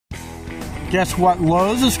Guess what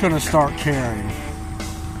Lowe's is going to start carrying?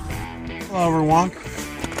 Hello everyone,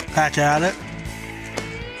 back at it.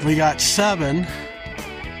 We got 7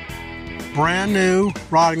 brand new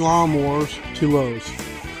riding lawnmowers to Lowe's.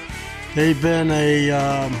 They've been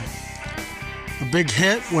a big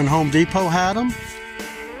hit when Home Depot had them,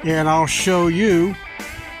 and I'll show you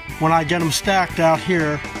when I get them stacked out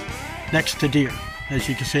here next to Deere. As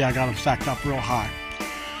you can see, I got them stacked up real high.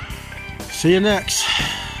 See you next.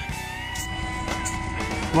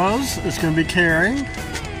 Lowe's is going to be carrying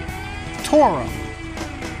Toro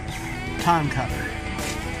time cutter.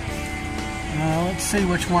 Let's see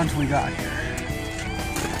which ones we got here.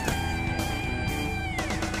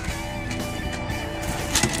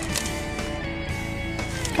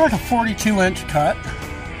 Got like a 42-inch cut.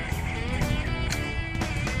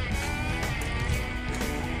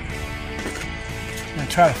 I'm going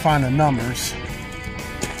to try to find the numbers.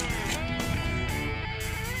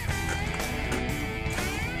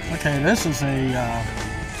 Okay, this is a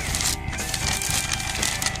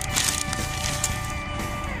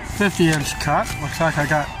 50-inch cut. Looks like I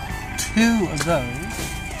got 2 of those.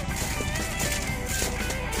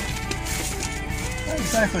 Not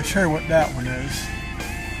exactly sure what that one is.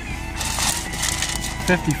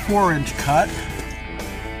 54-inch cut.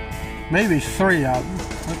 Maybe 3 of them.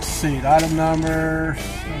 Let's see, item number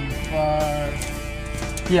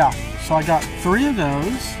 75. Yeah, so I got 3 of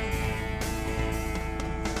those.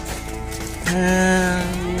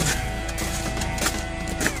 And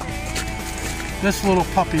this little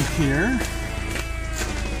puppy here.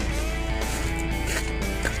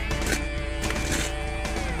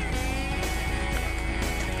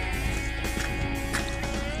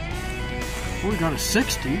 We got a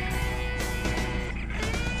 60.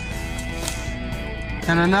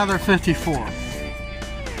 And another 54.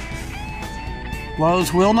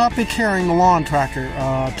 Lowe's will not be carrying the lawn tractor.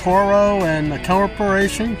 Toro and the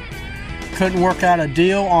corporation couldn't work out a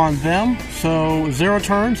deal on them, so 0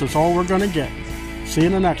 turns is all we're going to get. See you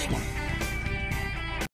in the next one.